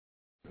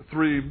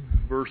3,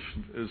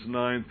 verses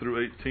 9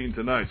 through 18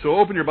 tonight. So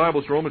open your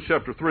Bibles to Romans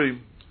chapter 3,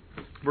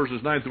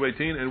 verses 9 through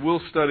 18, and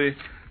we'll study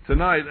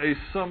tonight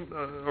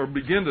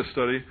begin to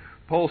study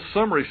Paul's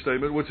summary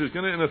statement, which is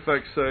going to in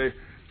effect say,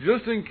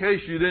 just in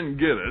case you didn't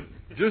get it,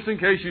 just in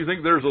case you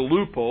think there's a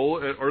loophole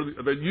or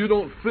that you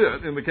don't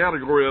fit in the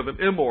category of an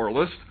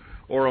immoralist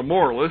or a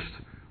moralist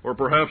or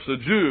perhaps a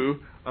Jew,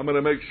 I'm going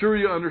to make sure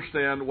you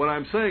understand what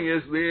I'm saying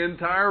is the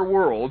entire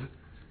world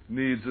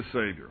needs a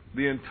Savior.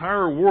 The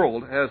entire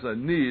world has a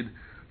need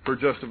for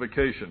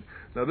justification.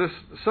 Now this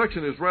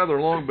section is rather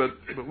long, but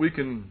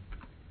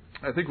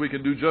I think we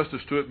can do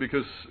justice to it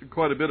because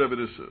quite a bit of it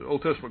is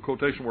Old Testament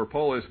quotation where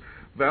Paul is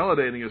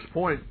validating his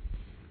point.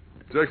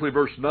 Exactly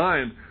verse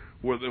 9,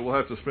 where we'll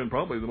have to spend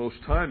probably the most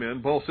time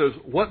in. Paul says,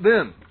 "What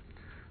then?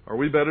 Are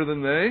we better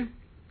than they?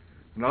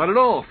 Not at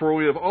all, for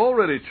we have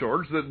already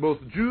charged that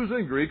both Jews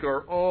and Greek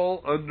are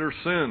all under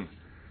sin.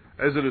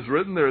 As it is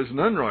written, there is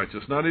none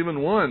righteous, not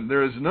even one.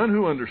 There is none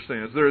who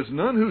understands. There is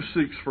none who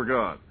seeks for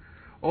God.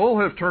 All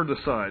have turned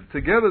aside.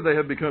 Together they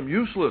have become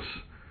useless.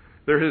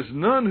 There is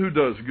none who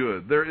does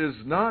good. There is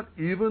not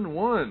even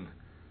one."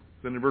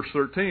 Then in verse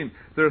 13,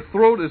 "Their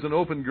throat is an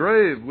open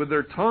grave. With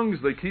their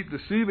tongues they keep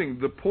deceiving.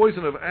 The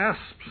poison of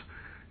asps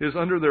is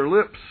under their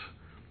lips,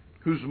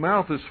 whose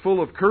mouth is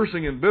full of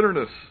cursing and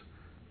bitterness."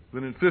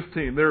 Then in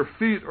 15, "Their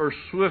feet are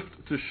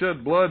swift to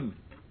shed blood.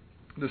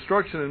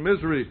 Destruction and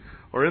misery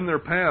are in their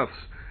paths,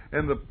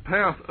 and the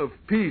path of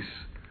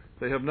peace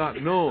they have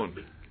not known."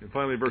 And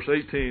finally, verse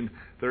 18,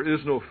 "There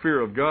is no fear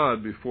of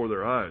God before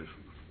their eyes."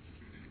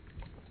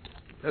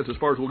 That's as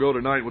far as we'll go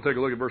tonight. We'll take a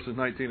look at verses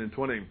 19 and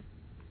 20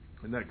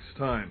 the next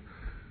time.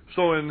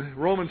 So in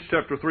Romans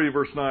chapter 3,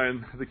 verse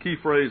 9, the key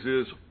phrase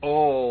is,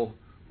 all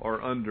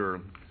are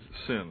under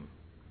sin.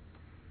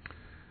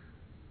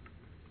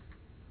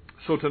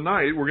 So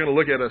tonight we're going to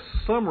look at a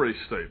summary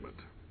statement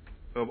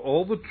of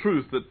all the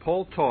truth that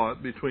Paul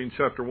taught between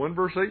chapter 1,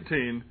 verse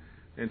 18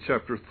 and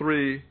chapter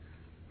 3,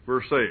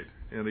 verse 8.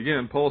 And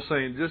again, Paul's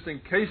saying, just in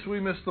case we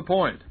miss the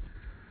point,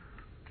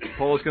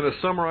 Paul is going to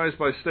summarize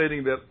by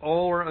stating that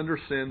all are under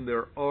sin,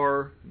 there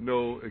are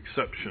no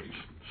exceptions.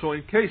 So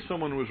in case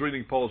someone was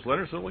reading Paul's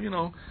letter and said,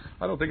 well,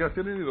 I don't think I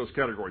fit any of those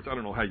categories. I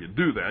don't know how you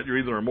do that. You're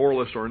either a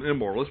moralist or an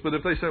immoralist. But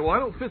if they say, well, I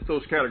don't fit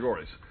those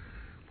categories,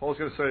 Paul's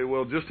going to say,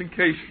 well, just in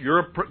case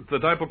you're the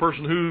type of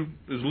person who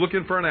is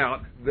looking for an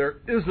out, there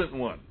isn't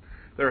one.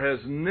 There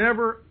has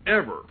never,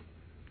 ever,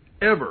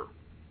 ever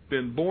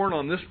been born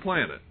on this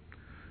planet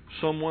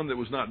someone that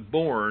was not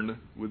born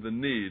with the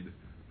need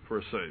for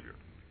a Savior.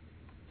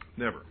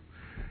 Never.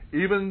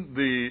 Even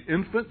the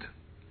infant,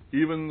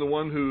 even the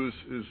one who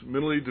is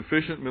mentally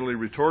deficient, mentally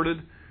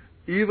retarded,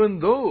 even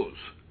those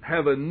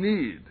have a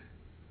need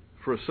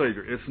for a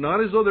Savior. It's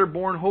not as though they're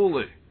born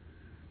holy.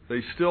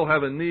 They still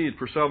have a need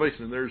for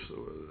salvation. And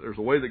there's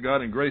a way that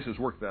God in grace has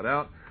worked that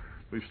out.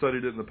 We've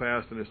studied it in the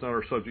past, and it's not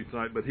our subject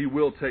tonight, but He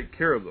will take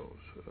care of those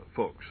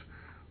folks.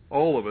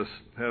 All of us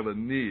have a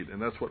need,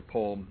 and that's what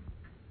Paul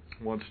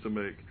wants to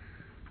make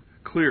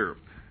clear.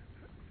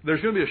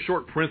 There's going to be a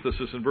short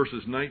parenthesis in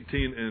verses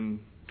 19 and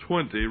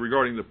 20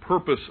 regarding the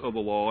purpose of the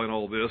law and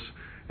all this,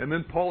 and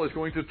then Paul is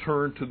going to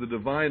turn to the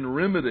divine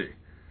remedy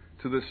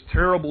to this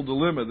terrible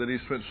dilemma that he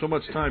spent so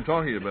much time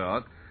talking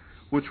about,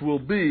 which will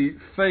be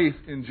faith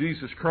in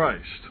Jesus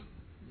Christ,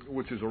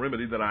 which is a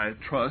remedy that I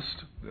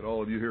trust that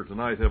all of you here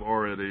tonight have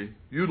already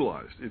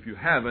utilized. If you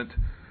haven't,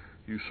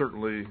 you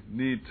certainly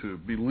need to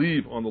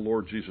believe on the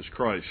Lord Jesus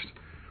Christ,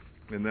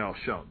 and thou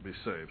shalt be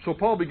saved. So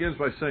Paul begins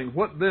by saying,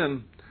 what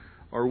then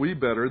are we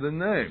better than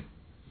they?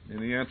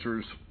 And the answer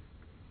is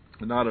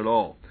not at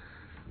all.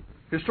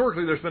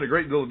 Historically, there's been a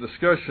great deal of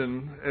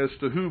discussion as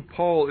to who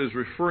Paul is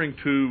referring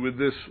to with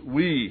this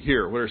we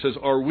here, where it says,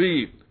 are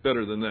we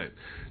better than they?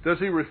 Does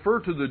he refer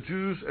to the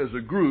Jews as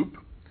a group,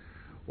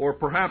 or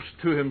perhaps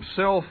to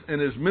himself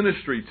and his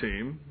ministry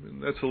team?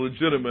 And that's a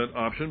legitimate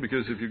option,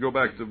 because if you go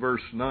back to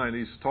verse 9,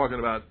 he's talking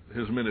about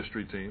his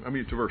ministry team.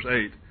 To verse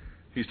 8,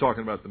 he's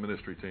talking about the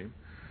ministry team.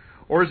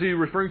 Or is he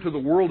referring to the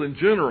world in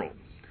general?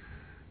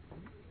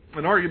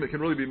 An argument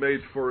can really be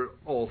made for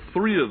all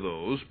three of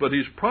those, but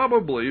he's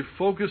probably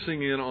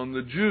focusing in on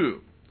the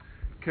Jew,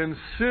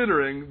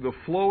 considering the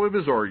flow of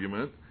his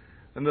argument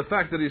and the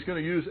fact that he's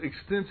going to use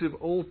extensive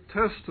Old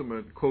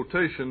Testament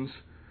quotations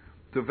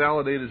to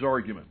validate his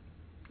argument.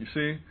 You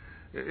see,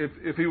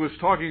 if he was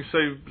talking,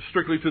 say,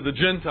 strictly to the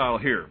Gentile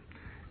here,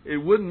 it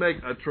wouldn't make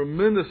a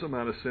tremendous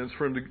amount of sense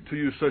for him to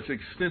use such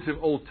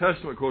extensive Old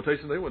Testament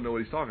quotations. They wouldn't know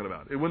what he's talking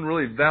about. It wouldn't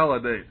really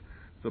validate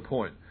the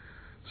point.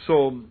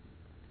 So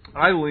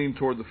I lean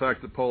toward the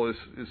fact that Paul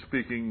is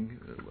speaking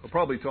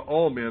probably to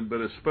all men, but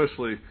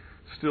especially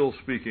still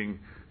speaking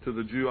to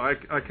the Jew.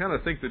 I kind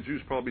of think the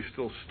Jew's probably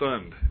still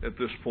stunned at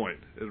this point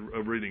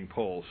of reading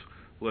Paul's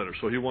letter.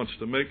 So he wants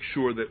to make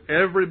sure that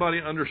everybody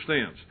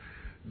understands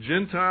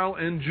Gentile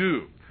and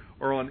Jew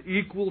are on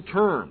equal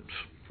terms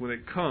when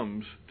it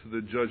comes to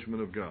the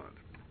judgment of God.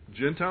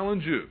 Gentile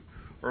and Jew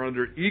are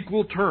under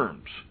equal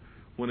terms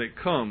when it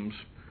comes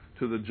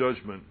to the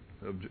judgment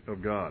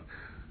of God.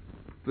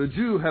 The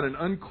Jew had an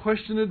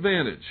unquestioned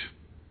advantage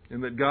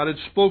and that God had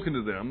spoken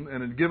to them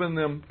and had given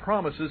them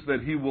promises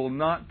that He will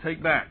not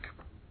take back.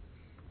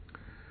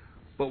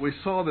 But we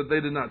saw that they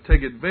did not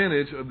take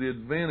advantage of the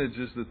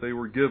advantages that they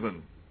were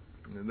given.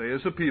 And they,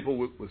 as a people,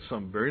 with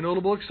some very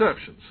notable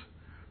exceptions,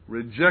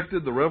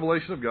 rejected the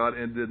revelation of God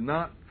and did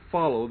not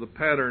follow the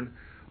pattern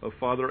of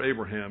Father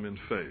Abraham in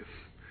faith.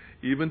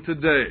 Even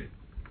today,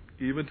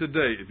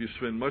 if you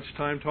spend much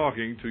time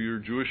talking to your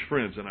Jewish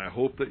friends, and I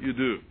hope that you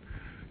do,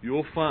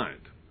 you'll find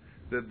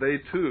that they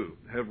too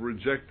have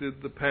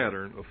rejected the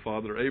pattern of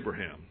Father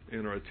Abraham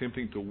and are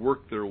attempting to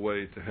work their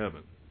way to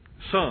heaven.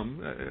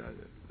 Some,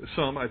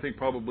 I think,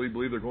 probably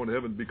believe they're going to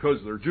heaven because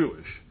they're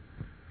Jewish.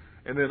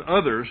 And then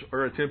others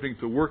are attempting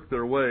to work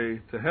their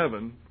way to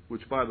heaven,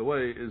 which, by the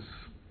way, is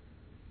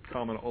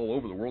common all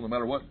over the world, no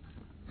matter what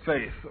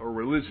faith or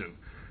religion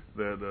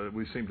that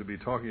we seem to be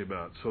talking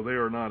about. So they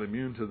are not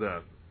immune to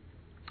that.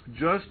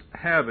 Just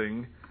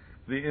having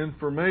the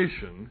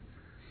information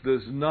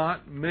does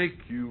not make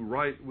you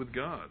right with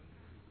God.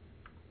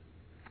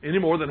 Any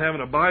more than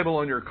having a Bible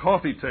on your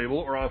coffee table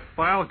or a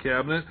file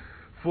cabinet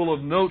full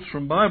of notes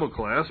from Bible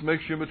class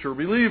makes you a mature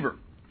believer.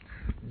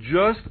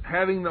 Just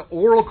having the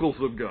oracles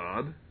of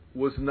God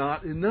was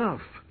not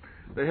enough.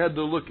 They had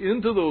to look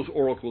into those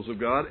oracles of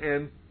God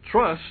and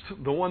trust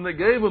the one that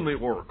gave them the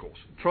oracles.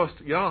 Trust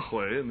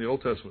Yahweh in the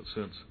Old Testament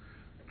sense.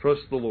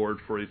 Trust the Lord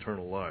for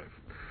eternal life.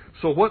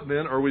 So what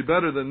then? Are we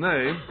better than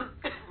they?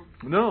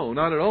 No,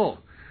 not at all.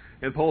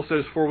 And Paul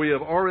says, for we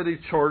have already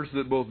charged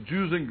that both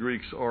Jews and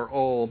Greeks are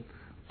all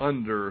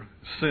under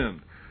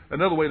sin.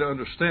 Another way to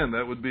understand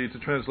that would be to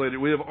translate it,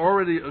 we have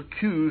already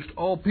accused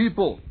all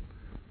people,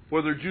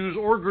 whether Jews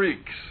or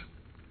Greeks,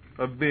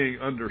 of being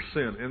under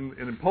sin. And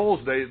in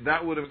Paul's day,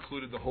 that would have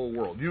included the whole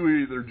world. You were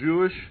either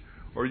Jewish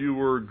or you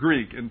were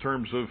Greek in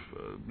terms of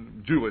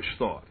Jewish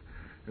thought,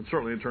 and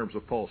certainly in terms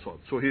of Paul's thought.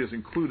 So he is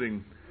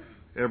including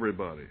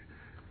everybody.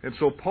 And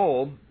so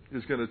Paul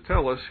is going to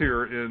tell us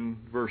here in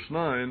verse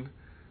 9,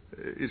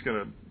 he's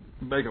going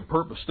to make a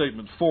purpose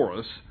statement for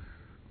us.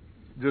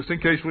 Just in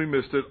case we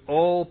missed it,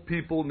 all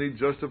people need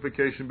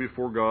justification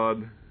before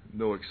God,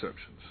 no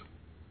exceptions.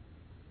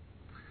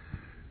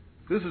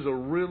 This is a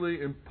really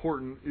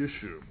important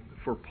issue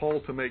for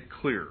Paul to make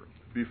clear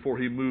before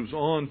he moves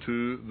on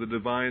to the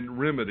divine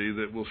remedy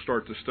that we'll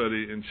start to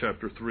study in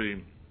chapter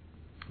 3,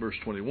 verse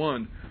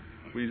 21.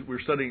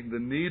 We're studying the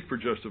need for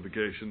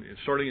justification.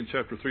 Starting in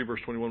chapter 3, verse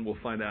 21, we'll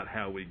find out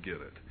how we get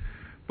it.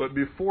 But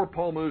before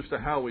Paul moves to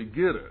how we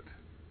get it,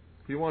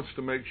 he wants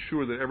to make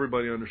sure that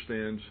everybody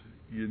understands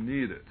you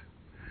need it.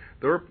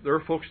 There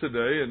are folks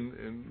today,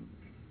 and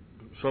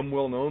some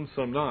well-known,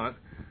 some not,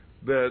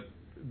 that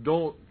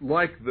don't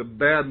like the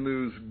bad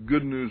news,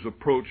 good news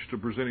approach to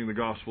presenting the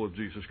gospel of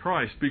Jesus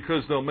Christ,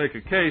 because they'll make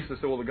a case and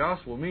say, well, the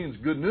gospel means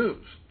good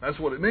news. That's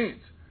what it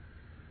means.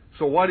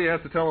 So why do you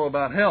have to tell them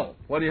about hell?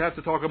 Why do you have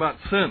to talk about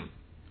sin?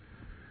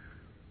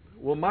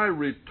 Well, my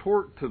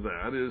retort to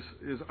that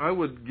is I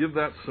would give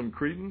that some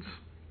credence,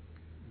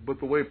 but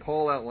the way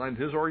Paul outlined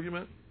his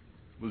argument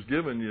was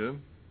giving you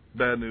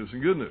bad news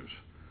and good news.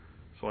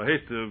 So I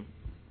hate to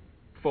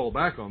fall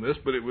back on this,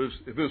 but if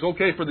it was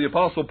okay for the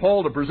Apostle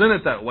Paul to present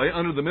it that way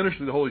under the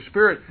ministry of the Holy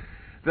Spirit,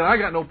 then I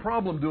got no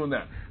problem doing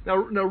that. Now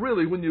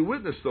really, when you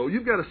witness, though,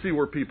 you've got to see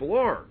where people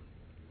are.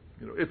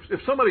 You know, if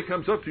somebody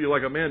comes up to you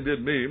like a man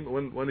did me,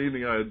 one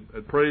evening I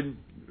had prayed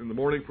in the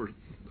morning for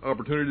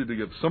opportunity to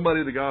give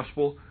somebody the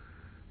gospel,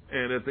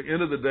 and at the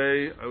end of the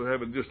day, I was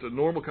having just a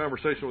normal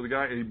conversation with a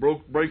guy, and he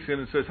breaks in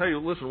and says, hey,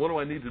 listen, what do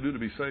I need to do to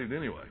be saved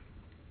anyway?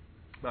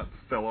 About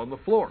fell on the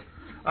floor.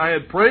 I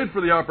had prayed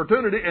for the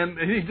opportunity, and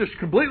he just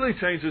completely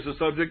changes the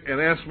subject and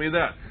asked me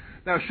that.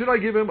 Now, should I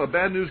give him a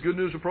bad news, good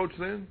news approach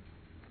then?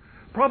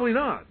 Probably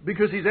not,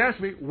 because he's asked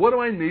me, what do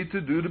I need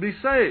to do to be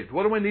saved?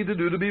 What do I need to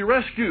do to be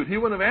rescued? He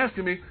wouldn't have asked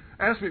me,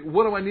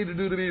 what do I need to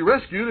do to be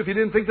rescued if he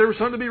didn't think there was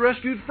something to be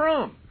rescued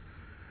from?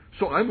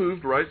 So I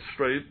moved right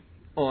straight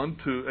on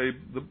to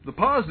the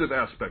positive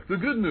aspect, the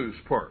good news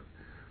part.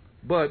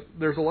 But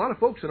there's a lot of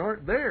folks that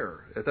aren't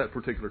there at that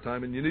particular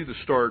time, and you need to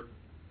start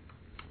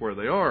where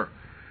they are.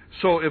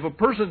 So if a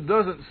person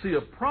doesn't see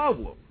a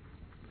problem,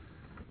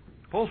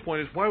 Paul's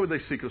point is, why would they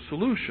seek a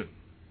solution?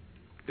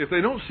 If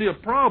they don't see a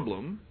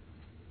problem,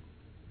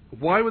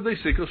 why would they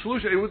seek a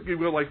solution? It would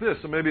go like this.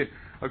 So maybe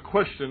a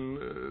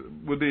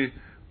question would be,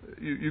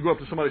 you go up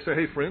to somebody and say,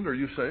 hey, friend, are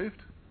you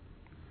saved?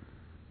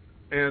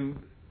 And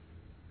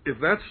if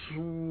that's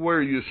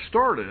where you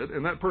started,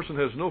 and that person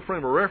has no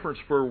frame of reference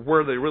for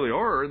where they really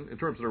are in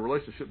terms of their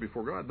relationship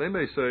before God, they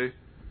may say,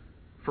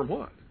 from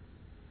what?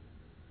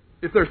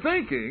 If they're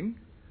thinking,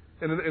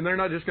 and they're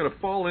not just going to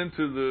fall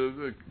into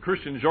the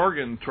Christian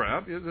jargon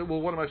trap,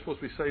 well, what am I supposed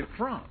to be saved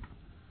from?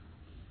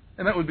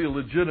 And that would be a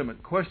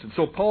legitimate question.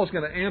 So Paul's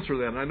going to answer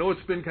that. And I know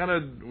it's been kind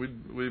of,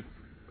 we've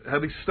had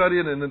to study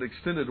it in an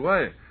extended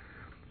way,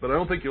 but I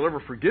don't think you'll ever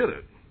forget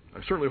it.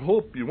 I certainly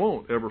hope you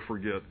won't ever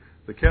forget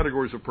the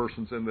categories of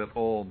persons and that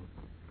all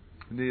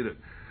need it.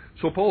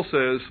 So Paul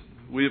says,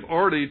 we've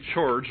already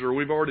charged, or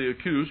we've already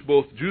accused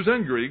both Jews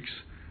and Greeks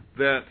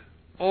that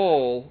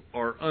all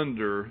are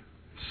under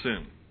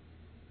sin.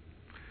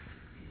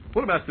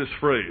 What about this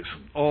phrase,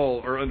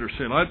 all are under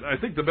sin? I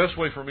think the best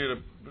way for me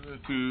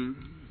to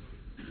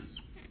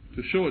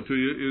show it to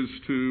you is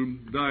to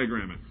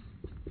diagram it.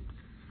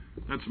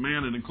 That's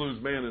man. It includes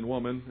man and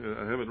woman.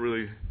 I haven't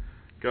really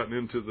gotten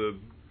into the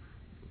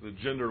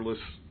genderless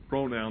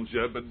pronouns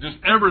yet, but just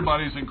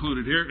everybody's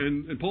included here.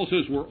 And Paul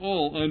says we're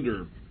all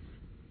under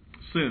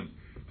sin.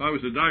 If I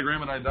was to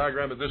diagram it, I'd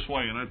diagram it this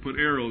way, and I'd put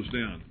arrows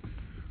down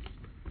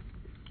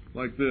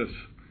like this.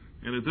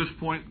 And at this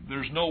point,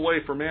 there's no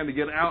way for man to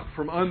get out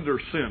from under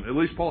sin. At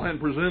least Paul hadn't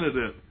presented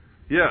it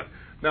yet.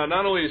 Now,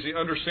 not only is he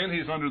under sin,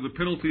 he's under the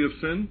penalty of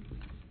sin.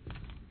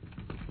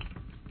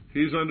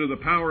 He's under the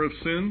power of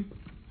sin.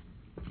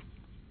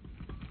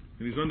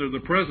 And he's under the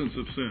presence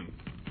of sin.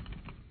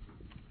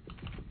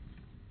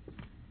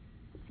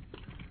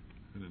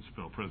 I didn't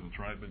spell presence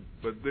right,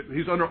 but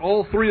he's under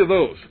all three of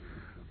those.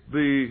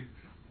 The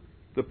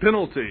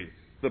penalty,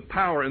 the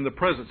power, and the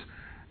presence.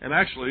 And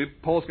actually,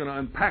 Paul's going to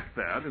unpack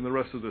that in the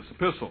rest of this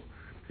epistle.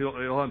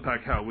 He'll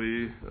unpack how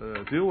we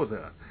deal with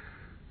that.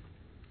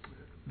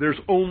 There's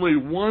only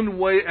one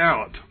way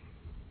out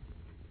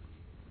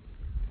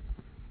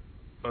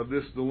of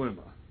this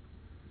dilemma.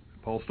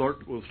 We'll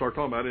start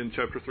talking about it in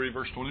chapter 3,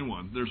 verse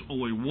 21. There's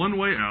only one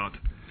way out,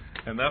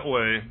 and that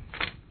way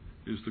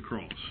is the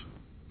cross.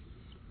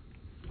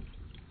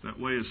 That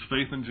way is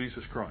faith in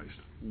Jesus Christ.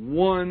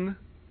 One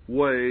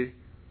way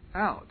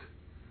out.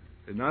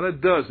 And not a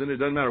dozen. It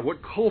doesn't matter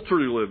what culture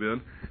you live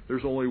in.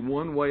 There's only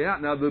one way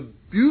out. Now, the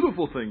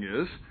beautiful thing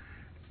is,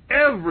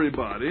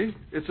 everybody,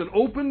 it's an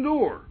open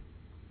door.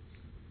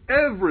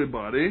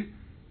 Everybody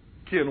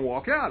can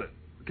walk out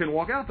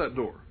that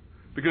door.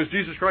 Because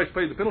Jesus Christ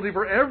paid the penalty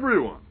for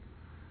everyone.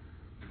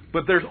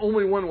 But there's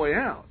only one way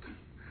out.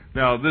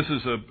 Now, this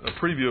is a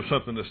preview of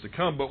something that's to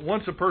come, but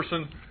once a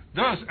person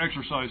does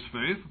exercise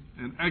faith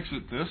and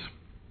exit this,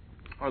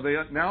 are they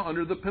now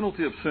under the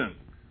penalty of sin?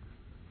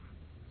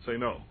 Say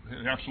no,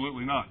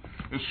 absolutely not.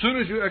 As soon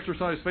as you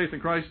exercise faith in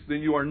Christ, then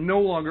you are no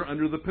longer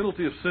under the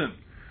penalty of sin.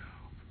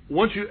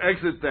 Once you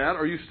exit that,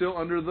 are you still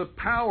under the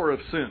power of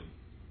sin?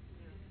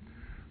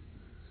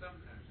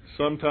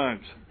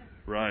 Sometimes.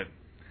 Right.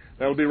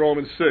 That would be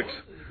Romans 6.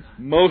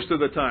 Most of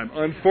the time,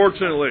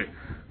 unfortunately.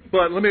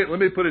 But let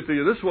me put it to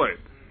you this way.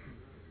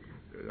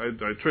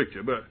 I tricked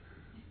you, but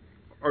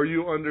are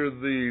you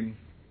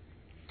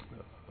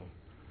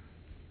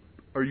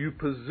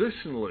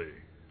positionally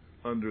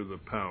under the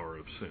power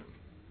of sin?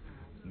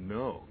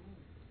 No.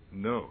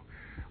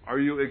 Are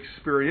you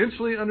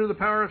experientially under the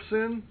power of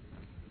sin?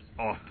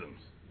 Often.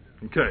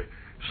 Okay.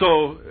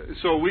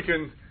 So we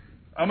can,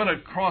 I'm going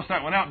to cross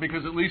that one out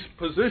because at least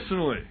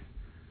positionally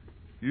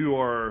you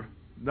are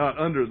not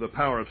under the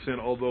power of sin,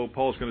 although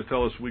Paul's going to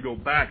tell us we go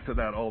back to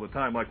that all the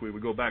time, like we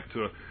would go back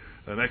to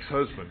an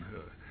ex-husband.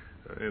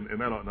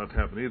 And that ought not to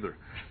happen either.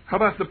 How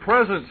about the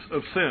presence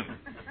of sin?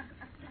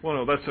 Well,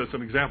 no, that's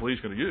an example he's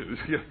going to use.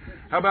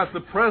 How about the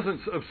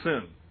presence of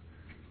sin?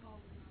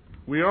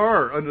 We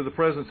are under the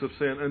presence of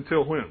sin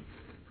until when?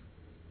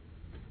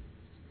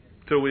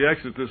 Till we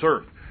exit this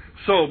earth.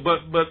 So,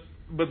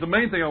 but the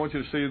main thing I want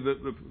you to see,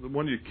 that the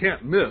one you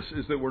can't miss,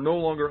 is that we're no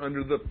longer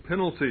under the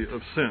penalty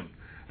of sin.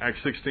 Acts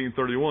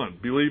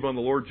 16:31. Believe on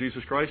the Lord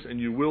Jesus Christ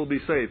and you will be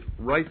saved.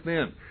 Right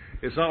then.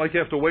 It's not like you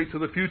have to wait to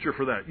the future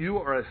for that. You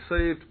are a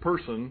saved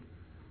person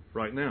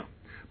right now.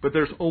 But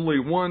there's only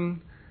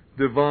one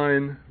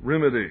divine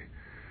remedy.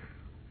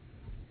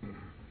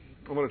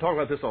 I'm going to talk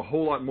about this a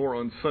whole lot more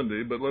on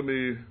Sunday, but let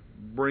me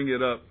bring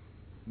it up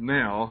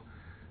now,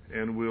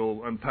 and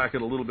we'll unpack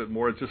it a little bit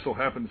more. It just so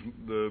happens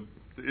the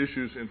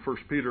issues in 1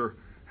 Peter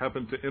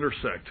happen to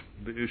intersect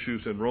the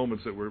issues in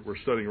Romans that we're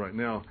studying right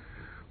now.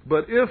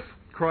 But if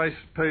Christ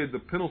paid the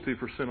penalty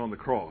for sin on the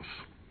cross,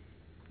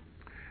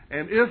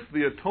 and if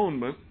the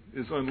atonement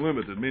is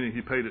unlimited, meaning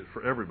he paid it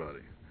for everybody,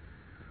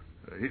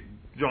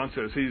 John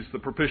says he's the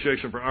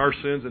propitiation for our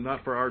sins, and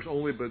not for ours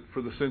only, but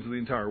for the sins of the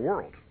entire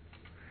world.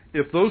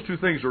 If those two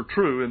things are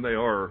true, and they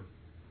are,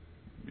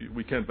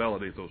 we can't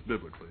validate those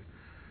biblically,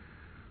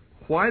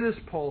 why does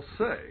Paul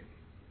say,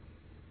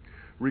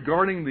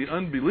 regarding the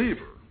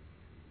unbeliever,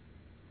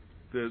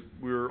 that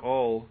we're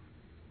all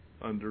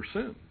under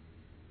sin?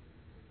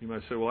 You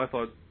might say, well, I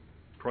thought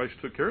Christ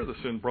took care of the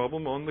sin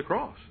problem on the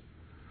cross.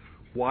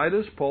 Why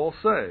does Paul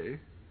say,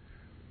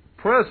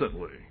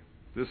 presently,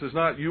 this is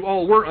not, you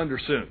all were under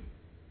sin.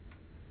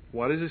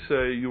 Why does he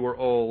say you are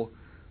all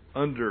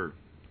under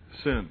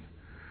sin?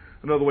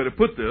 Another way to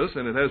put this,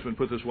 and it has been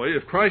put this way,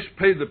 if Christ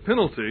paid the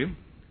penalty,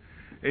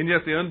 and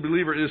yet the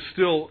unbeliever is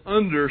still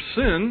under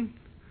sin,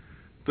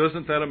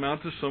 doesn't that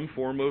amount to some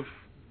form of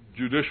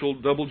judicial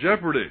double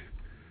jeopardy?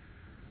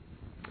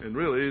 And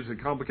really, to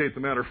complicate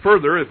the matter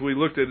further, if we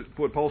looked at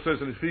what Paul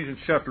says in Ephesians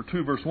chapter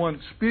 2, verse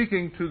 1,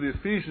 speaking to the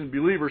Ephesian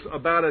believers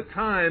about a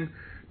time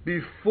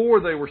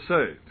before they were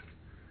saved.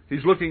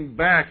 He's looking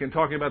back and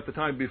talking about the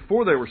time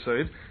before they were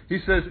saved. He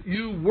says,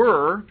 you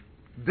were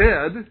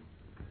dead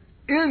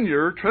in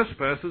your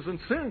trespasses and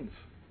sins.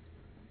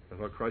 I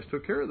thought Christ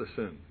took care of the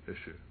sin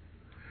issue.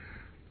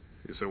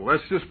 You say, well,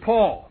 that's just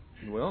Paul.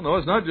 Well, no,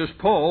 it's not just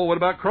Paul. What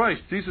about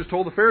Christ? Jesus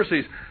told the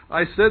Pharisees,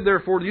 I said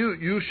therefore to you,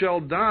 you shall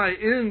die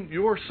in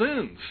your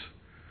sins.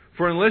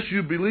 For unless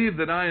you believe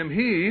that I am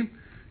He,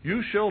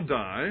 you shall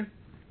die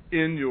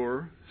in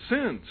your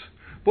sins.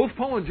 Both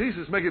Paul and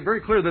Jesus make it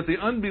very clear that the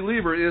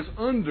unbeliever is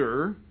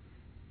under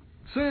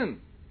sin.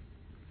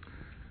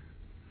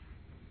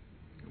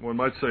 One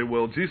might say,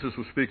 well, Jesus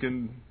was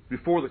speaking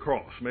before the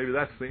cross. Maybe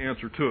that's the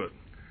answer to it.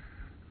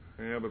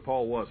 Yeah, but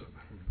Paul wasn't.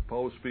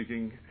 Paul was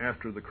speaking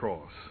after the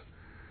cross.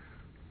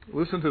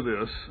 Listen to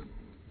this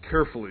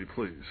carefully,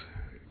 please.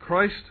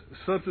 Christ's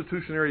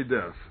substitutionary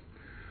death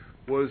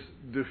was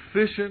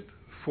deficient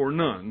for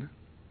none,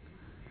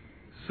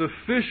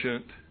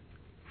 sufficient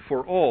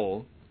for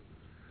all,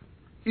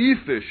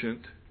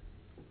 efficient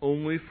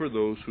only for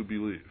those who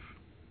believe.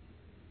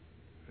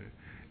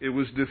 It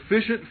was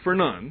deficient for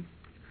none,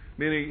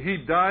 meaning He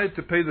died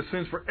to pay the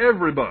sins for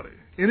everybody,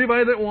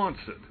 anybody that wants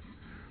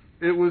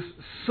it. It was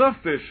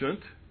sufficient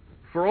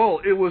for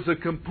all. It was a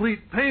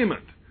complete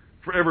payment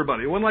for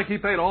everybody. It wasn't like He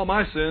paid all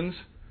my sins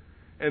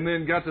and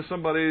then got to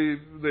somebody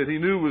that He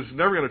knew was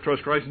never going to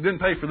trust Christ and didn't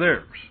pay for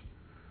theirs.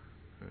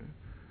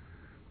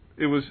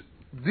 It was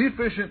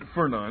deficient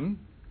for none,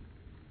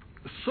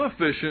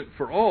 sufficient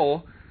for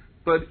all,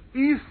 but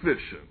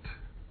efficient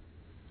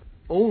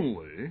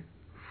only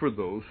for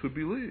those who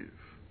believe.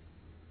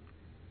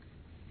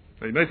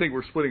 Now, you may think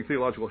we're splitting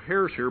theological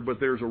hairs here, but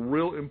there's a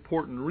real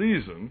important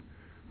reason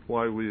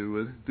why we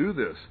would do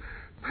this.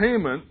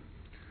 Payment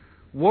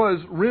was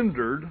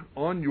rendered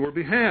on your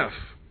behalf,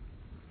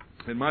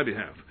 in my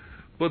behalf.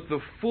 But the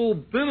full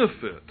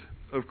benefit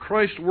of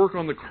Christ's work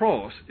on the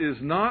cross is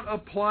not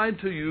applied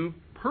to you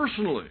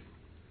personally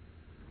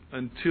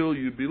until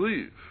you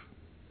believe.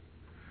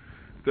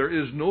 There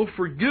is no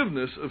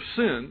forgiveness of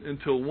sin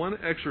until one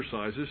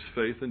exercises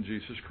faith in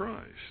Jesus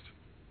Christ.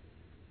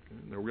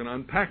 Now, we're going to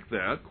unpack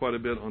that quite a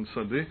bit on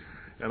Sunday.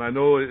 And I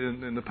know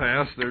in the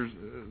past there's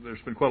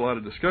been quite a lot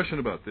of discussion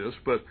about this,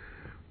 but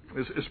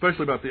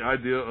especially about the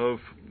idea of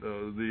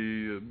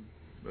the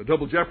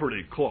double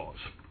jeopardy clause.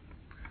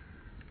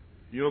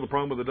 You know the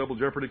problem with the double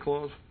jeopardy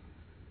clause?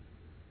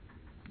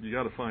 You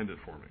got to find it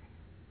for me.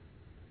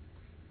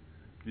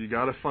 You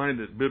got to find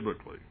it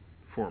biblically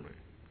for me.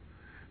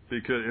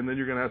 And then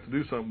you're going to have to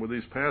do something with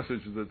these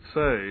passages that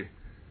say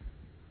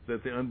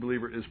that the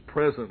unbeliever is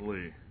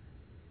presently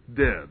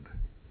dead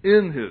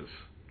in his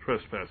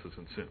trespasses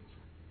and sins.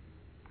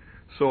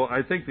 So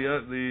I think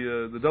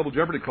the double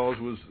jeopardy clause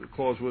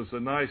was a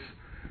nice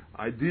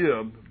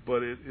idea,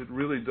 but it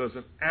really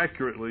doesn't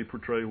accurately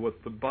portray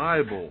what the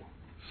Bible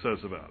says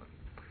about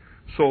it.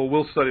 So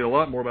we'll study a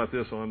lot more about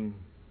this on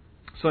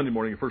Sunday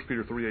morning in 1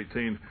 Peter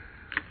 3:18.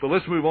 But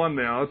let's move on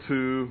now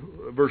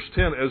to verse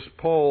 10 as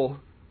Paul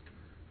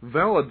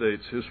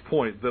validates his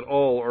point that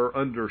all are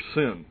under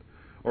sin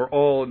or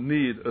all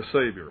need a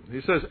Savior.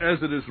 He says,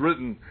 as it is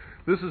written,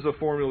 this is a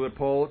formula that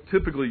Paul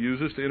typically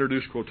uses to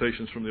introduce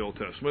quotations from the Old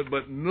Testament,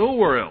 but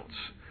nowhere else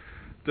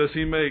does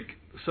he make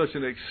such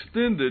an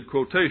extended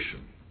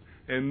quotation.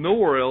 And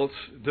nowhere else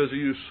does he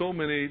use so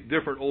many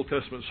different Old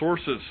Testament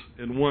sources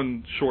in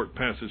one short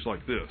passage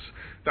like this.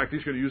 In fact,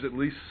 he's going to use at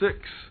least 6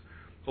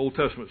 Old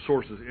Testament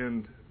sources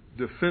in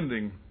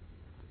defending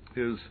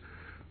his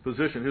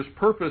position. His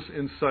purpose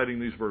in citing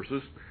these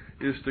verses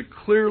is to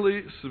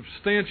clearly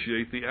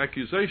substantiate the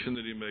accusation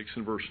that he makes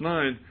in verse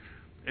 9,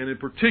 and in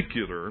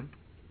particular,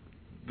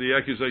 the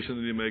accusation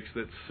that he makes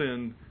that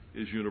sin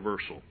is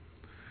universal.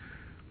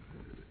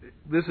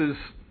 This is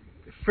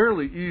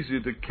fairly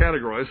easy to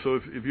categorize, so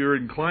if you're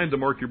inclined to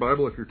mark your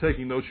Bible, if you're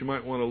taking notes, you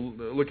might want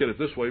to look at it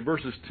this way.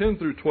 Verses 10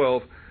 through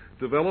 12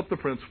 develop the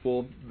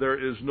principle, there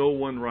is no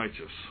one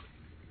righteous.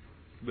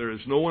 There is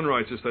no one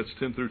righteous, that's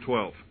 10 through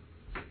 12.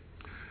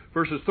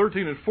 Verses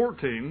 13 and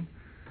 14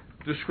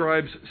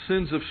 describes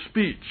sins of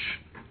speech,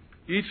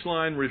 each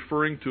line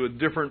referring to a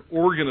different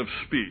organ of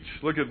speech.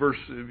 Look at verse,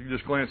 if you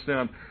just glance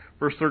down,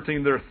 verse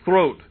 13, their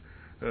throat,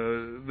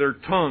 their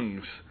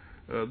tongues,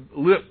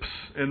 lips,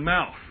 and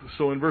mouth.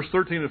 So in verse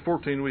 13 and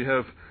 14 we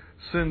have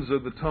sins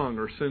of the tongue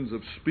or sins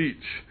of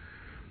speech.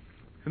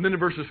 And then in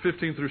verses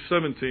 15 through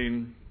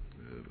 17,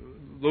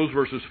 those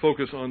verses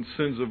focus on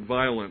sins of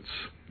violence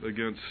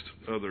against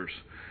others.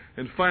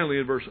 And finally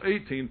in verse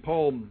 18,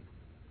 Paul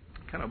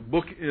kind of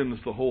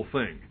bookends the whole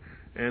thing.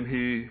 And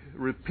he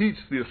repeats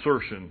the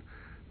assertion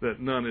that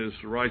none is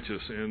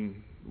righteous, and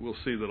we'll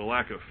see that a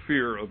lack of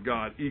fear of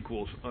God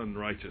equals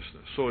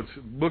unrighteousness. So it's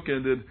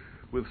bookended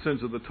with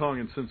sins of the tongue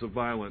and sins of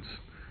violence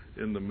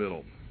in the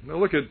middle. Now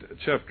look at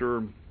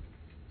chapter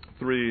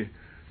 3,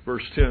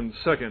 verse 10,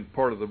 second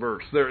part of the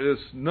verse. There is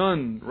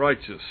none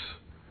righteous,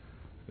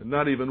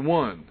 not even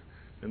one.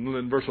 And then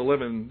in verse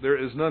 11,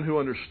 there is none who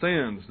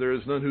understands. There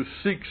is none who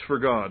seeks for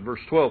God.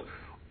 Verse 12,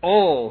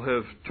 all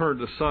have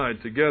turned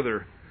aside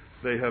together.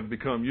 They have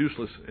become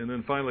useless. And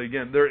then finally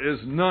again, there is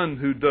none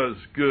who does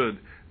good,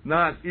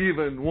 not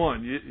even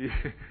one.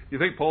 You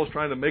think Paul's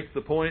trying to make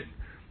the point?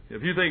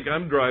 If you think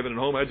I'm driving at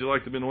home, how'd you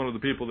like to have been one of the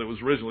people that was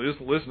originally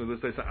listening to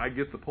this? They say, I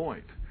get the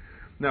point.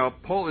 Now,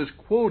 Paul is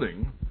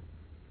quoting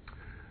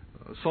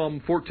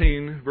Psalm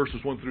 14,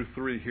 verses 1 through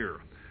 3 here.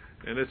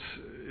 And it's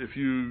if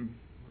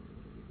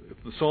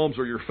the Psalms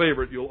are your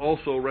favorite, you'll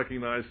also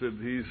recognize that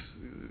he's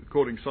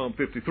quoting Psalm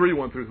 53,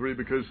 1 through 3,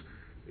 because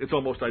it's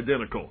almost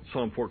identical,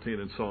 Psalm 14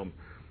 and Psalm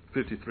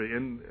 53.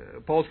 And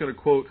Paul's going to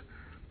quote,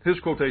 his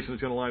quotation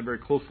is going to line very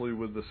closely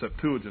with the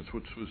Septuagint,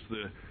 which was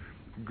the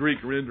Greek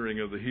rendering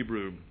of the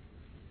Hebrew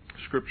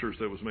Scriptures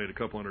that was made a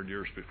couple hundred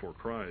years before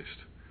Christ.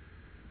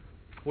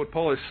 What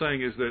Paul is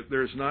saying is that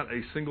there's not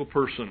a single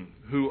person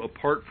who,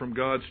 apart from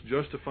God's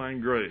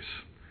justifying grace,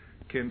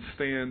 can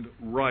stand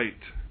right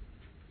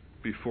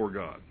before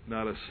God.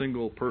 Not a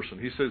single person.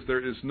 He says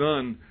there is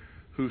none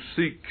who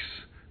seeks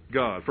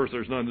God. First,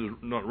 there's none who's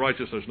not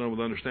righteous, there's none with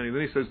understanding.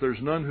 Then he says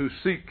there's none who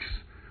seeks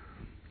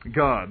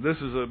God. This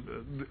is a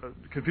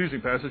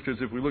confusing passage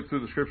because if we look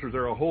through the Scriptures,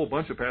 there are a whole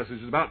bunch of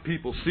passages about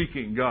people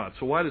seeking God.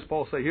 So why does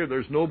Paul say here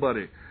there's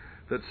nobody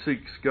that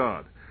seeks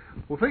God?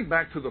 Well, think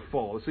back to the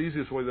fall. It's the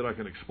easiest way that I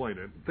can explain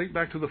it. Think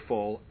back to the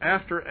fall.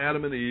 After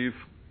Adam and Eve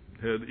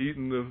had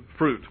eaten the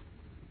fruit,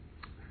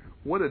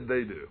 what did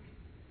they do?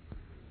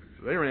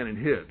 They ran and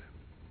hid.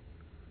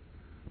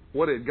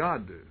 What did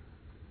God do?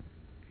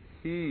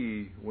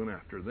 He went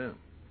after them.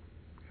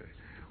 Okay.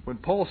 When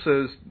Paul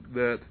says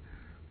that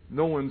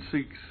no one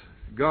seeks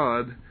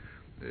God,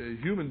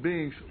 human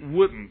beings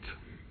wouldn't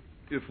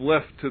if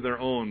left to their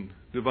own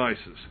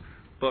devices.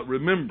 But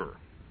remember,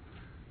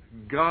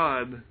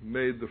 God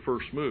made the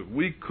first move.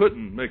 We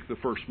couldn't make the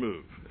first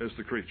move as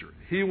the creature.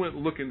 He went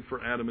looking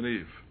for Adam and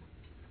Eve.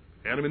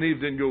 Adam and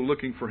Eve didn't go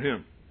looking for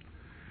him.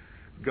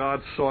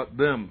 God sought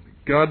them.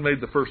 God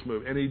made the first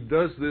move. And he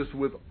does this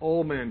with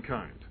all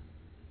mankind.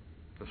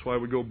 That's why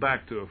we go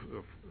back to a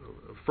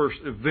first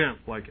event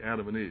like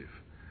Adam and Eve.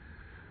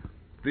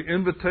 The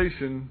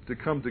invitation to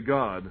come to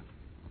God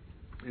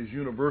is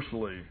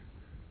universally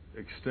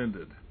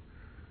extended.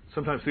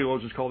 Sometimes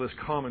theologians call this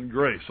common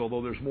grace,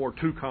 although there's more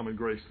to common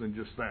grace than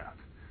just that.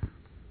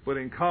 But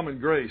in common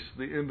grace,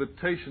 the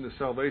invitation to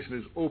salvation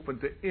is open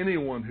to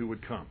anyone who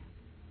would come.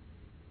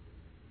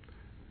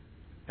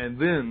 And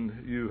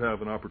then you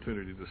have an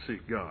opportunity to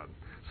seek God.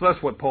 So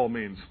that's what Paul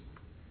means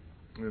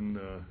in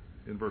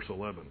verse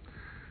 11.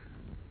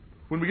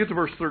 When we get to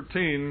verse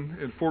 13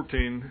 and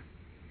 14,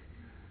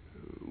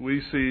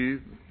 we see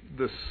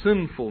the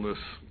sinfulness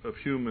of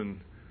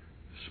human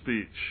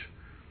speech.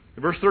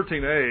 In verse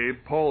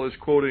 13a, Paul is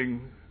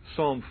quoting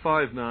Psalm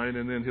 5:9,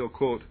 and then he'll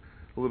quote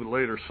a little bit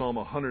later Psalm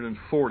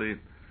 140,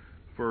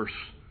 verse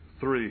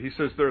 3. He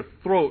says, their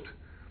throat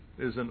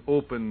is an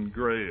open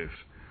grave.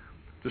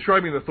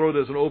 Describing the throat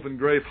as an open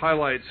grave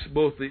highlights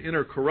both the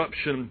inner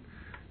corruption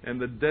and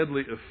the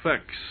deadly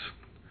effects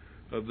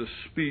of the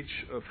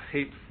speech of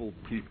hateful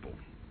people.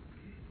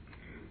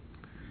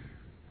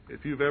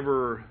 If you've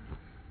ever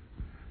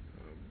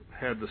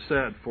had the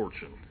sad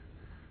fortune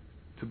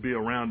to be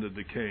around a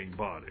decaying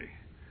body,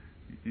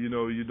 you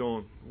know you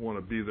don't want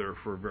to be there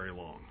for very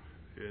long.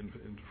 In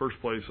the first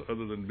place,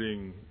 other than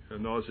being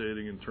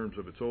nauseating in terms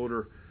of its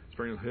odor, it's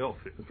very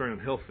unhealthy. It's very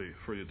unhealthy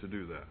for you to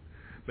do that.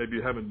 Maybe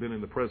you haven't been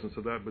in the presence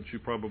of that, but you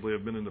probably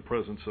have been in the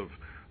presence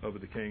of a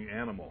decaying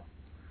animal.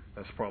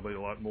 That's probably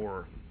a lot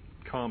more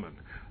common.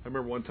 I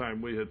remember one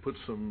time we had put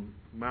some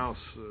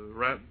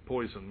rat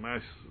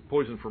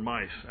poison for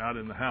mice out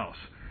in the house.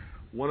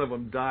 One of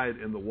them died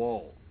in the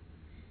wall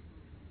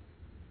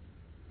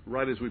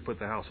right as we put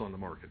the house on the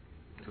market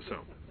to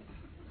sell.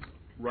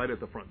 Right at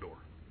the front door.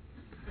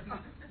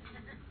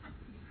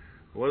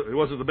 Well, it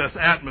wasn't the best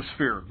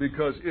atmosphere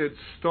because it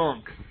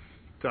stunk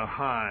to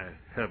high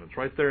heavens,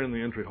 right there in the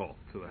entry hall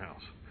to the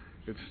house.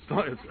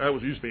 That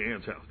was used to be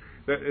Ann's house.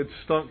 It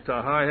stunk to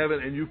high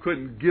heaven, and you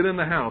couldn't get in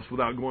the house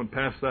without going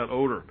past that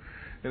odor.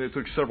 And it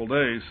took several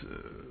days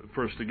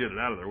for us to get it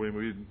out of there.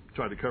 We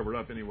tried to cover it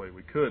up any way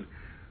we could.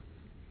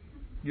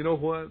 You know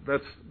what?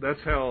 That's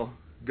how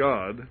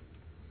God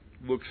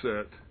looks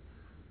at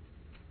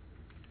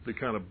the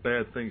kind of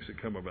bad things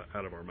that come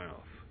out of our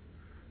mouth.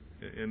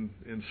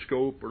 In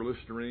scope or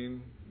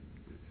Listerine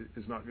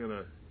is not going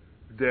to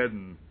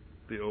deaden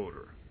the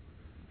odor.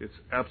 It's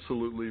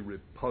absolutely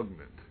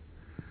repugnant.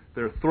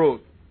 Their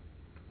throat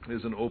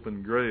is an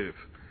open grave.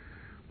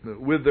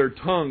 With their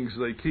tongues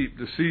they keep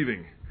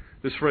deceiving.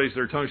 This phrase,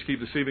 their tongues keep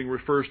deceiving,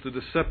 refers to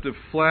deceptive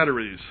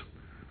flatteries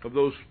of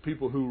those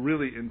people who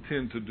really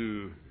intend to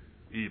do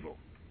evil.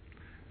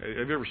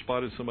 Have you ever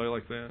spotted somebody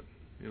like that?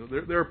 You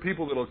know, there are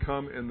people that will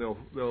come and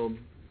they'll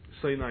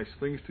say nice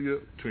things to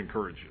you to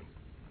encourage you.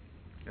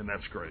 And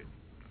that's great.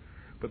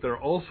 But there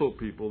are also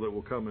people that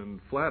will come and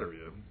flatter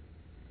you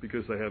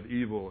because they have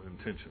evil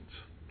intentions.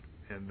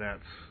 And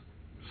that's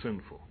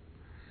sinful.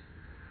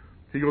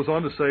 He goes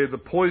on to say, the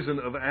poison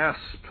of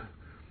asp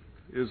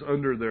is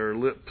under their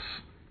lips.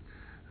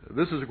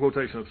 This is a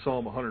quotation of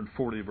Psalm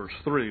 140, verse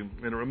 3.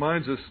 And it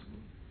reminds us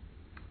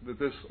that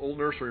this old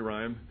nursery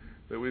rhyme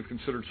that we've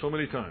considered so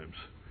many times,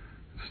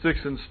 sticks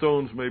and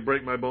stones may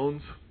break my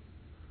bones,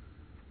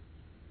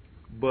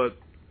 but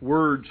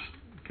words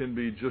can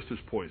be just as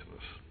poisonous.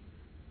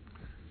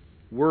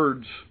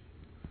 Words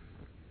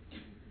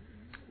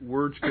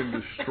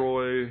can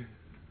destroy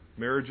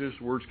marriages.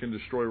 Words can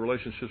destroy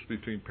relationships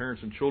between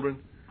parents and children.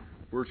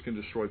 Words can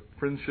destroy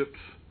friendships.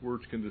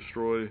 Words can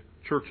destroy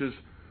churches.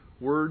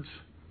 Words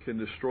can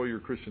destroy your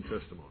Christian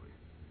testimony.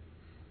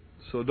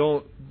 So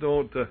don't.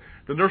 The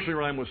nursery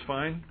rhyme was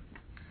fine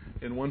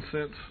in one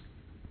sense,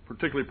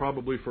 particularly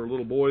probably for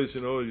little boys.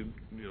 You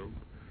know,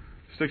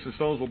 sticks and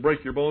stones will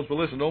break your bones. But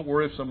listen, don't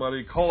worry if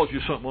somebody calls you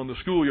something on the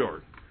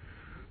schoolyard.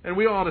 And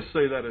we ought to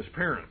say that as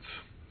parents.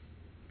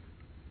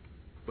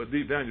 But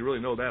deep down, you really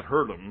know that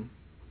hurt them,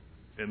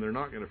 and they're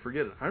not going to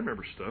forget it. I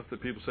remember stuff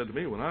that people said to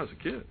me when I was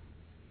a kid.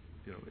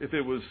 You know, if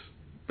it was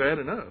bad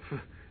enough,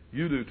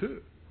 you do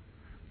too.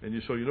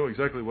 And so you know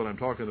exactly what I'm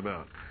talking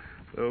about.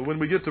 When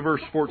we get to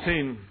verse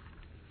 14,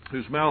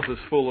 whose mouth is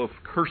full of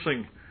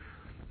cursing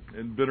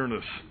and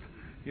bitterness.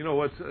 You know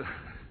what?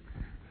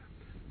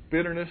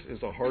 Bitterness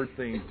is a hard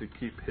thing to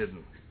keep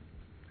hidden.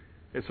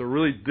 It's a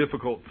really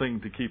difficult thing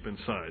to keep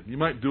inside. You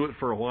might do it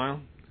for a while,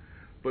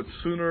 but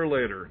sooner or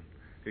later,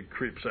 it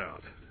creeps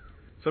out.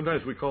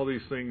 Sometimes we call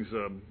these things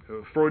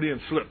Freudian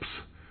slips.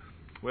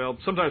 Well,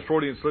 sometimes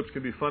Freudian slips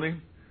can be funny,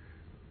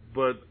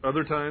 but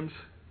other times,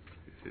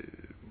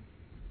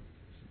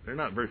 they're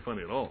not very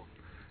funny at all.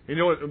 You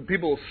know what?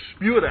 People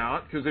spew it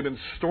out because they've been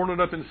storing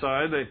it up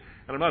inside. And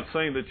I'm not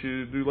saying that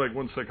you do like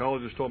one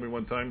psychologist told me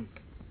one time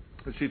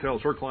that she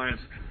tells her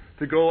clients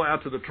to go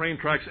out to the train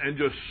tracks and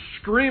just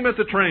scream at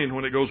the train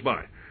when it goes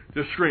by.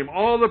 Just scream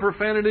all the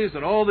profanities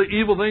and all the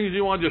evil things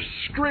you want. Just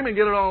scream and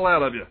get it all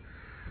out of you.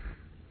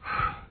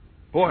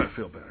 Boy, I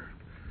feel better.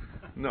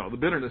 No, the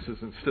bitterness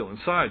isn't still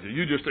inside you.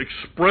 You just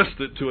expressed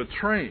it to a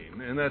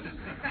train, and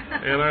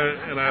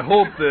I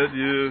hope that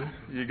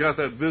you got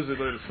that visit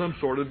at some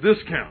sort of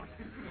discount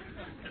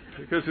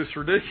because it's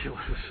ridiculous.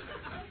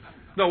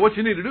 No, what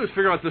you need to do is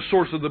figure out the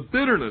source of the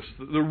bitterness,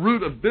 the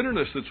root of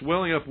bitterness that's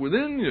welling up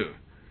within you,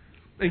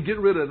 and get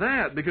rid of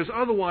that, because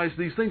otherwise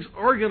these things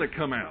are going to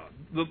come out.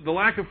 The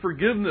lack of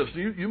forgiveness.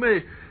 You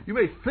may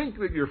think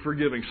that you're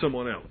forgiving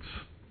someone else,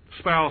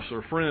 spouse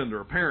or friend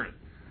or parent.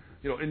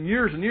 You know, in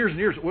years and years and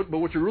years, but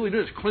what you're really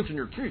doing is clenching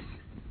your teeth.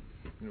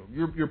 You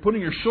know, you're putting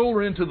your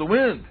shoulder into the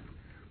wind,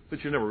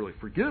 but you've never really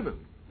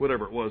forgiven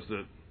whatever it was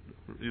that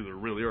either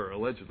really or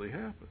allegedly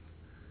happened.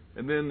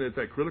 And then at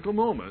that critical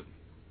moment,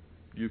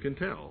 you can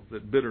tell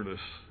that bitterness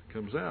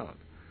comes out.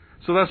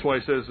 So that's why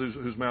he says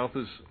whose mouth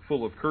is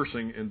full of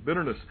cursing and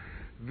bitterness.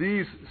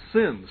 These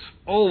sins,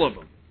 all of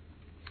them,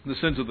 the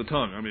sins of the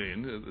tongue, I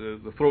mean,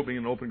 the throat being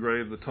an open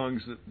grave, the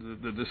tongues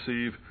that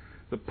deceive,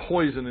 the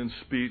poison in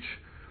speech,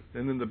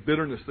 and then the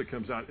bitterness that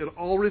comes out. It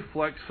all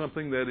reflects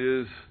something that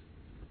is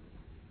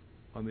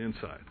on the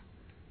inside.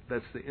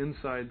 That's the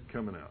inside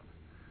coming out.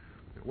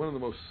 One of the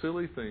most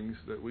silly things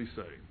that we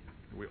say,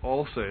 we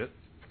all say it,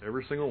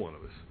 every single one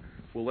of us,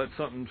 we'll let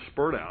something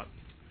spurt out,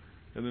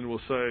 and then we'll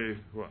say,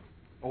 well,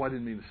 I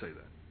didn't mean to say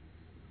that.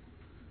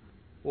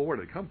 Well, where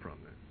did it come from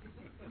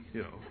then?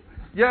 You know,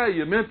 yeah,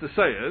 you meant to say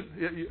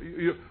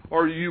it,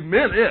 or you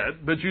meant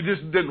it, but you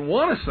just didn't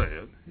want to say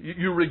it.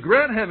 You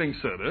regret having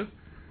said it.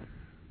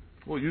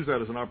 Well, use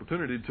that as an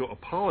opportunity to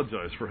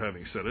apologize for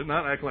having said it,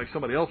 not act like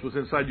somebody else was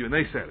inside you and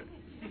they said it.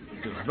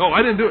 You know, no,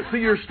 I didn't do it. See,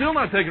 you're still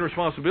not taking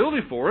responsibility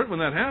for it when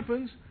that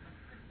happens.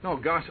 No,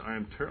 gosh,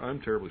 I'm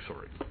terribly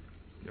sorry.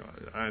 You know,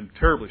 I'm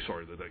terribly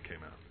sorry that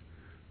came out.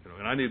 You know,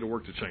 and I need to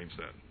work to change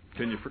that.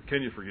 Can you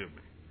forgive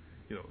me?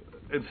 You know,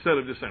 instead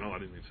of just saying, I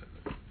didn't mean to say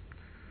that.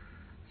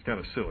 It's kind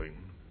of silly,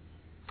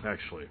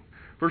 actually.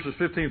 Verses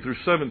 15 through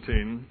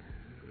 17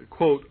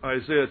 quote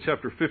Isaiah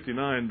chapter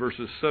 59,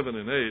 verses 7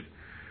 and 8,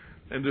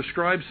 and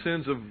describe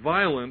sins of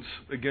violence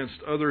against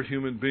other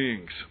human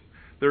beings.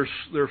 Their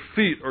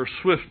feet are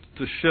swift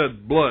to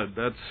shed blood.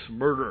 That's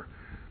murder.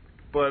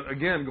 But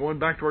again, going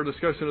back to our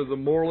discussion of the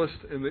moralist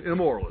and the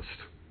immoralist,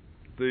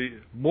 the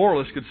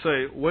moralist could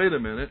say, wait a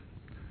minute,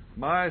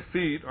 my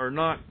feet are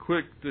not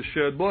quick to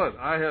shed blood.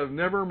 I have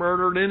never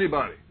murdered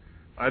anybody.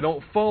 I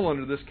don't fall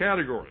under this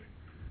category.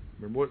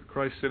 Remember what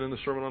Christ said in the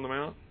Sermon on the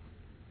Mount?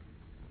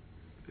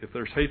 If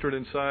there's hatred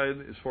inside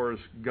as far as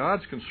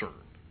God's concerned,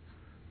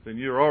 then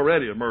you're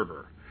already a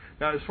murderer.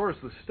 Now, as far as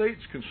the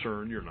state's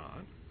concerned, you're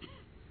not.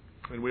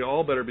 And we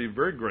all better be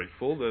very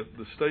grateful that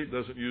the state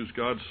doesn't use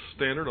God's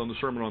standard on the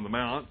Sermon on the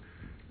Mount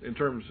in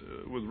terms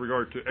with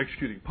regard to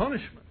executing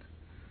punishment.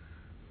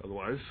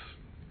 Otherwise,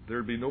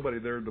 there'd be nobody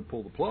there to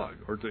pull the plug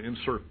or to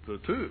insert the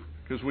tube,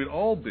 because we'd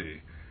all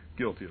be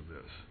guilty of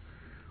this.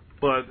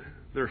 But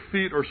their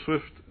feet are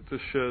swift to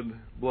shed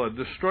blood.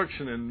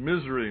 Destruction and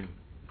misery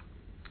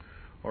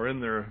are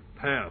in their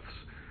paths,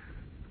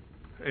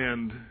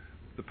 and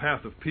the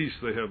path of peace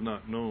they have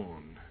not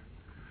known.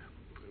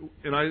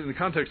 In the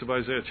context of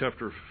Isaiah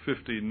chapter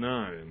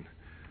 59,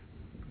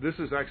 this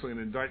is actually an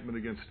indictment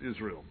against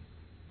Israel.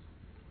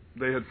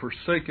 They had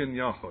forsaken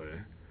Yahweh,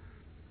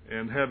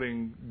 and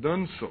having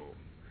done so,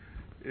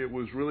 it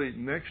was really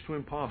next to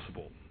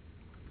impossible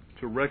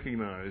to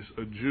recognize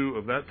a Jew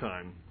of that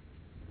time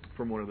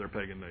from one of their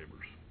pagan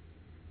neighbors.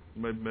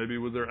 Maybe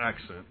with their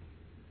accent,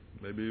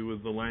 maybe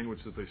with the language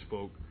that they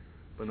spoke,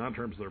 but not in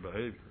terms of their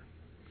behavior.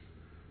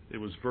 It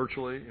was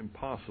virtually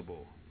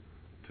impossible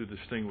to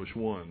distinguish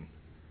one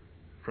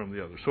from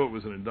the other. So it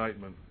was an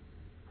indictment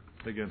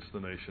against the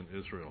nation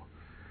Israel.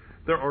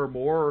 There are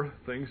more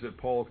things that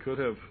Paul could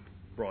have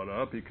brought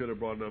up. He could have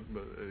brought up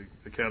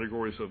the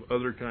categories of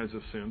other kinds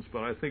of sins,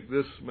 but I think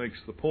this makes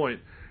the point,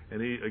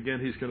 and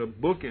he's going to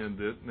bookend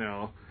it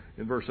now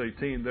in verse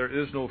 18.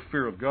 There is no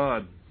fear of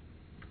God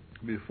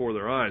before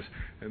their eyes.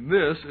 And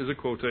this is a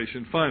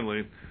quotation,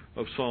 finally,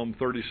 of Psalm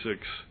 36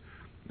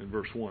 in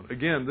verse 1.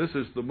 Again, this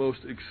is the most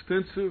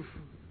extensive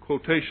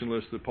quotation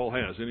list that Paul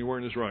has anywhere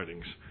in his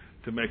writings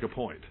to make a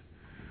point.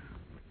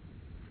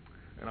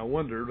 And I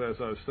wondered, as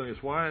I was studying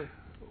this,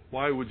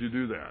 why would you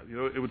do that? You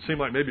know, it would seem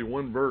like maybe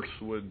one verse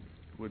would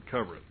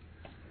cover it.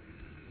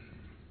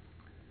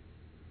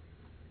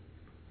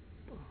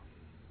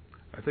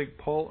 I think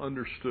Paul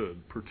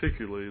understood,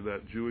 particularly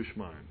that Jewish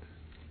mind,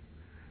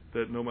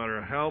 that no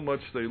matter how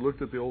much they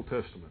looked at the Old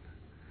Testament,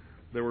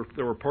 there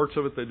were parts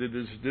of it they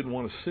just didn't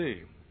want to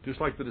see. Just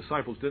like the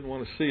disciples didn't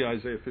want to see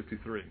Isaiah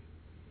 53.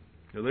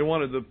 You know, they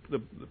wanted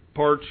the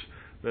parts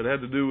that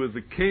had to do with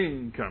the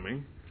king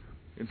coming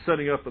and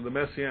setting up of the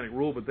messianic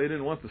rule, but they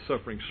didn't want the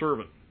suffering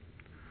servant.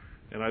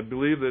 And I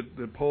believe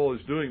that Paul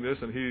is doing this,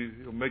 and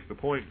he'll make the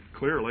point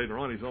clear later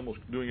on. He's almost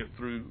doing it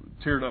through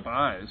teared up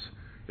eyes.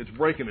 It's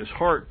breaking his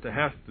heart to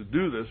have to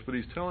do this, but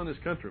he's telling his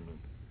countrymen,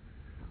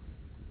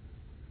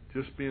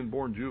 just being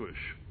born Jewish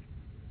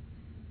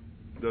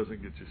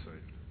doesn't get you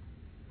saved.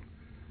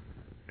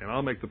 And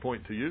I'll make the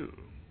point to you,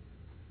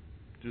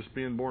 just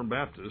being born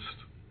Baptist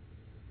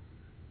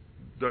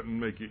doesn't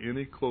make you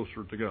any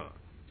closer to God.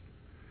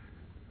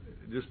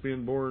 Just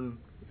being born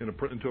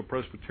into a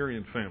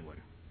Presbyterian family,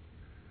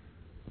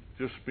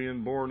 just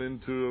being born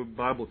into a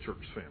Bible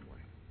church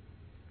family,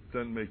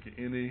 doesn't make you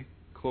any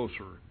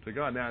closer to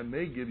God. Now, it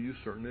may give you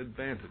certain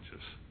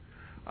advantages.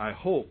 I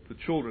hope the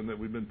children that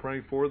we've been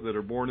praying for that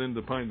are born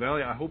into Pine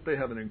Valley, I hope they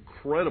have an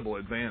incredible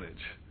advantage.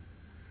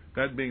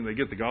 That being they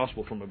get the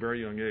gospel from a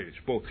very young age,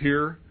 both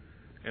here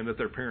and that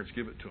their parents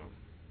give it to them.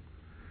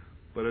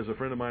 But as a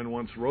friend of mine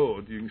once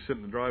wrote, you can sit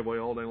in the driveway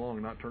all day long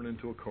and not turn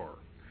into a car.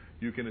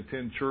 You can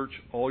attend church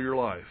all your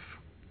life,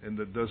 and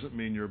that doesn't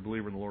mean you're a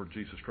believer in the Lord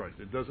Jesus Christ.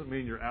 It doesn't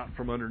mean you're out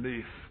from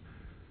underneath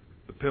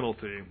the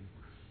penalty,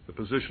 the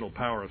positional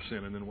power of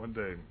sin, and then one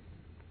day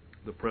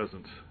the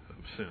presence of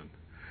sin.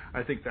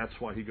 I think that's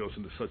why he goes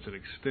into such an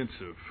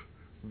extensive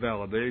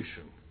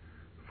validation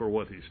for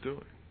what he's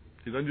doing.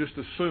 He doesn't just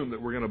assume that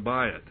we're going to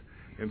buy it,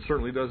 and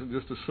certainly doesn't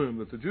just assume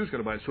that the Jew's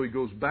going to buy it. So he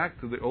goes back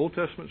to the Old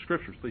Testament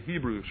Scriptures, the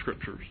Hebrew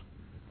Scriptures,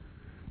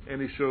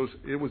 and he shows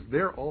it was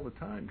there all the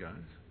time, guys.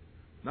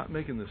 Not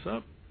making this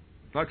up,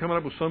 not coming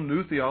up with some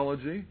new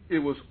theology. It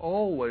was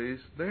always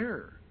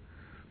there.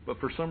 But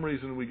for some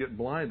reason we get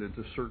blinded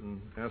to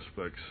certain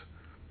aspects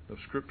of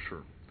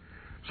Scripture.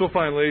 So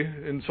finally,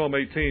 in Psalm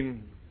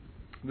 18,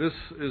 this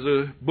is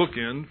a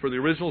bookend for the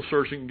original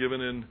assertion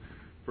given in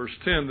verse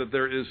 10 that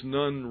there is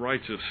none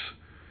righteous.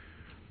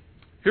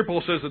 Here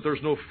Paul says that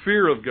there's no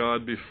fear of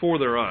God before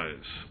their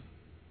eyes.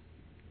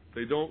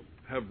 They don't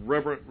have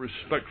reverent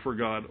respect for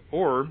God,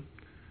 or,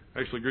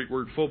 actually Greek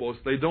word phobos,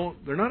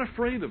 they're not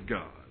afraid of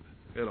God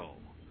at all.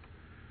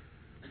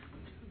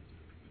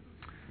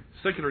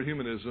 Secular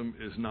humanism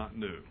is not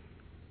new.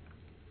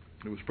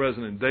 It was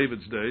present in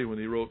David's day when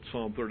he wrote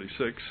Psalm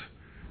 36.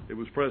 It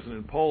was present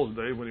in Paul's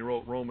day when he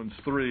wrote Romans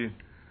 3.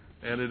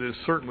 And it is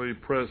certainly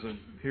present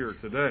here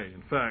today.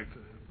 In fact,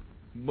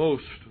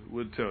 most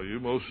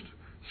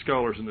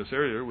scholars in this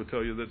area would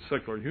tell you that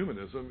secular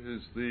humanism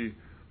is the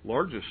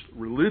largest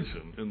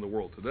religion in the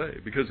world today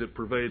because it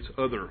pervades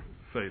other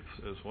faiths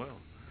as well.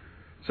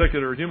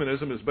 Secular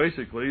humanism is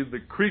basically the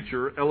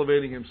creature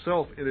elevating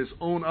himself in his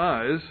own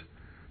eyes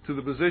to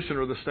the position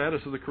or the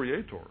status of the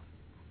Creator.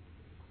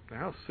 Now,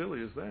 how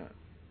silly is that?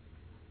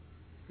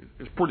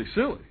 It's pretty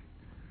silly.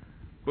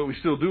 But we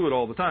still do it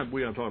all the time.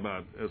 I'm talking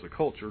about as a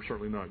culture,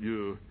 certainly not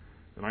you.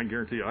 And I can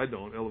guarantee you I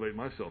don't elevate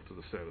myself to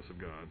the status of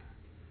God.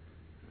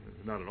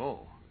 Not at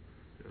all.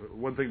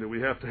 One thing that we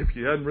have to, if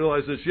you hadn't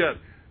realized this yet,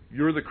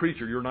 you're the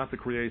creature, you're not the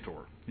Creator.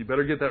 You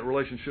better get that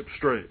relationship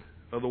straight.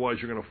 Otherwise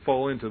you're going to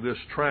fall into this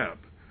trap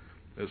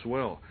as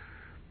well.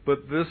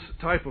 But this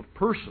type of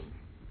person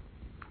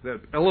that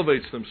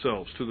elevates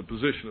themselves to the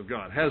position of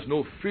God has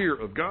no fear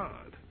of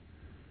God.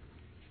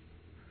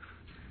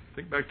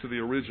 Think back to the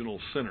original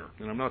sinner,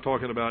 and I'm not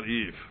talking about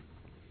Eve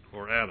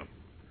or Adam.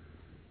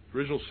 The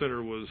original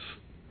sinner was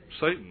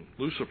Satan,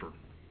 Lucifer.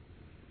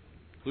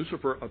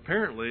 Lucifer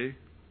apparently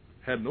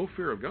had no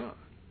fear of God.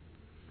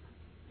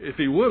 If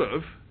he would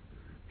have,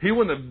 he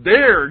wouldn't have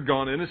dared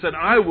gone in and said,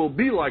 I will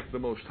be like the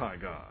Most High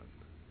God.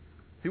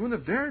 He wouldn't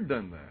have dared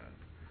done that.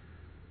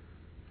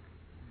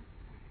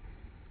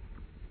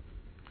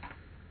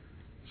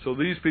 So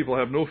these people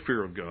have no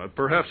fear of God.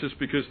 Perhaps it's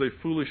because they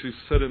foolishly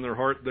said in their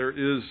heart, there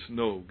is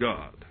no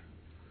God.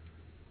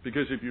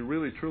 Because if you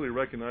really truly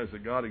recognize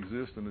that God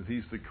exists and that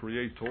He's the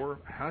Creator,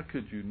 how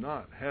could you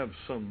not have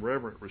some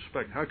reverent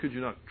respect? How could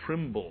you not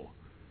tremble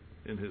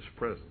in His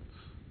presence?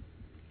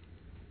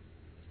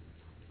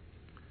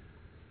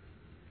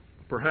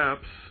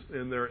 Perhaps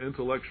in their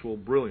intellectual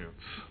brilliance,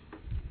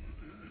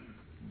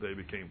 they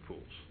became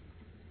fools.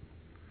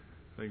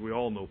 I think we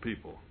all know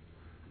people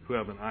who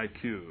have an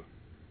IQ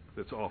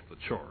that's off the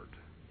chart.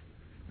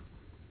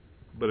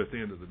 But at the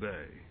end of the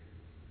day,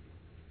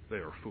 they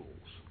are fools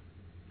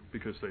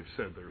because they've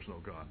said there's no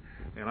God.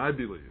 And I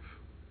believe,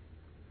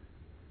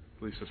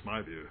 at least it's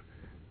my view,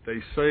 they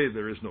say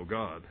there is no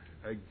God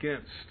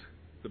against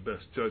the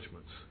best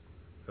judgments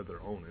of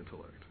their own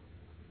intellect.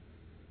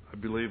 I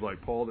believe,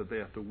 like Paul, that they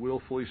have to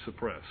willfully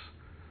suppress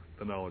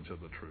the knowledge of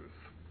the truth.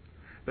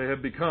 They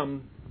have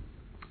become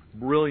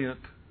brilliant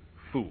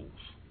fools.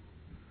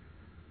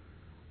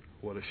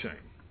 What a shame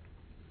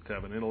to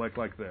have an intellect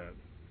like that,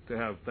 to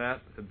have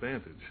that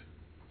advantage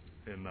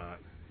and not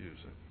use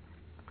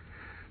it.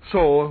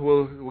 So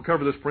we'll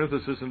cover this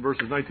parenthesis in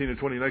verses 19 and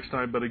 20 next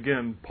time, but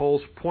again,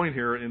 Paul's point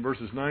here in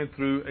verses 9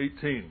 through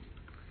 18.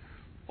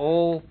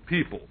 All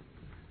people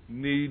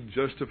need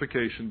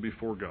justification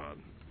before God.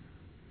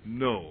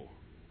 No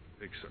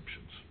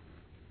exceptions.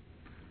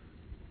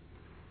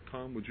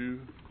 Tom, would you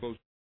close?